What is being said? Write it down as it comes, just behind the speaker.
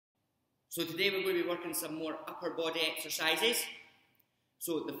So today we're going to be working some more upper body exercises.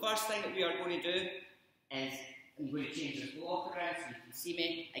 So the first thing that we are going to do is I'm going to change this block around so you can see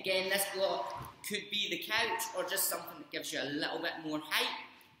me. Again, this block could be the couch or just something that gives you a little bit more height.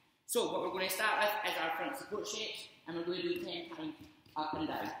 So what we're going to start with is our front support shapes, and we're going to do 10 times up and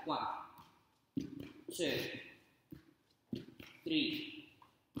down. 1, 2, 3,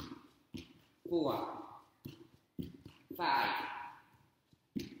 4, 5,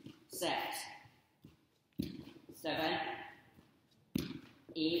 6, 7,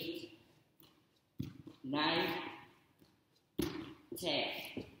 8, 9, 10.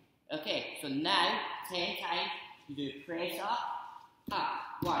 Okay, so now 10 times you do press up, up.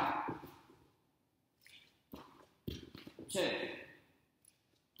 1, 2,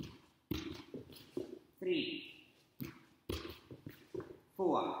 3,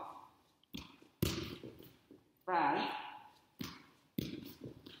 4, 5,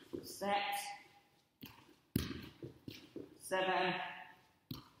 6, 7,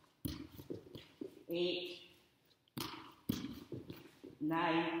 8,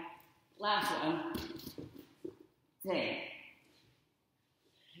 9, last one, 10.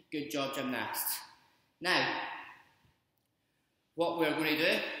 Good job, gymnasts. Now, what we're going to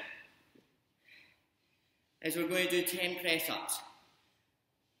do is we're going to do 10 press-ups.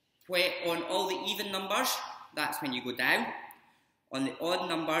 On all the even numbers, that's when you go down. On the odd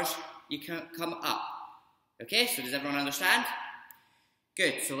numbers, you can come up. Okay, so does everyone understand?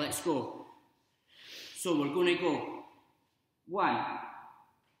 Good, so let's go. So we're going to go 1,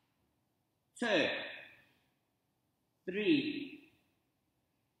 2, 3,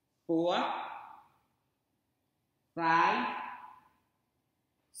 4, 5,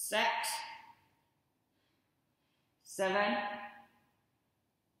 6, 7,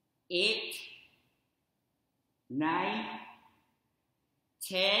 8, 9,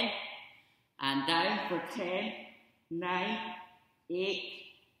 10, and down for 10, 9, 8,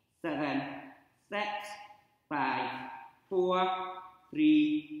 7, 6, 5, 4,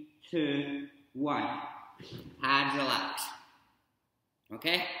 3, 2, 1. And relax.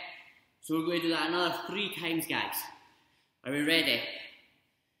 Okay? So we're going to do that another 3 times, guys. Are we ready?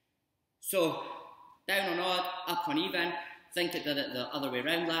 So, down on odd, up on even. Think it did it the other way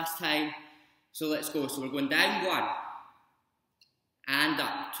around last time. So let's go. So we're going down 1. And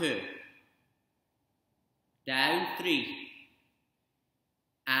up 2. Down 3.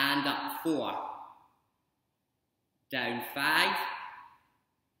 And up 4. Down 5.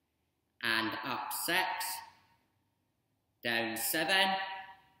 And up 6. Down 7.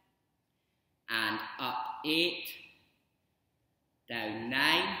 And up 8, down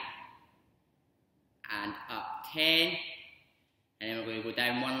 9, and up 10, and then we're going to go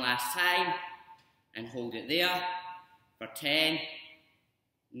down one last time, and hold it there, for 10,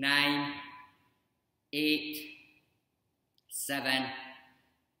 9, 8, 7,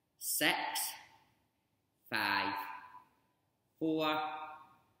 6, 5, 4,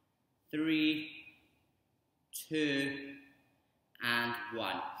 3, 2, and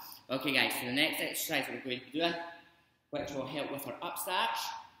 1. Okay guys, so the next exercise that we're going to be doing, which will help with our upstarts.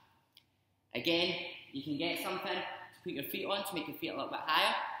 Again, you can get something to put your feet on to make your feet a little bit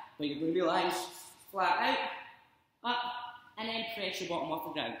higher, but you're going to be lying flat out, up, and then press your bottom off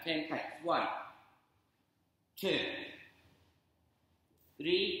the ground. 10 times. 1, 2,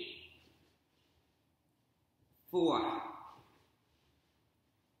 3, 4,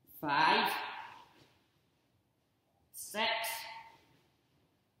 5, 6,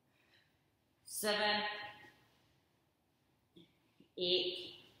 7, 8,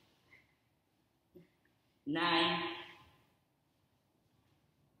 9,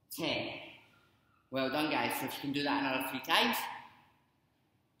 10. Well done, guys. So if you can do that another 3 times.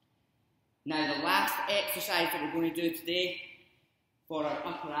 Now the last exercise that we're going to do today for our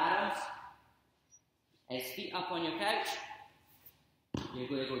upper arms is feet up on your couch. You're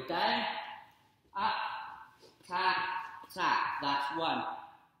going to go down, up, tap, tap. That's 1.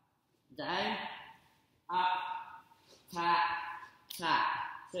 Down, up, tap, tap.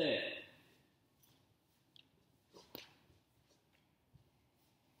 2.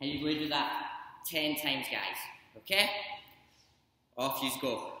 And you're going to do that 10 times, guys. Okay? Off you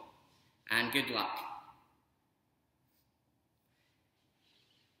go. And good luck.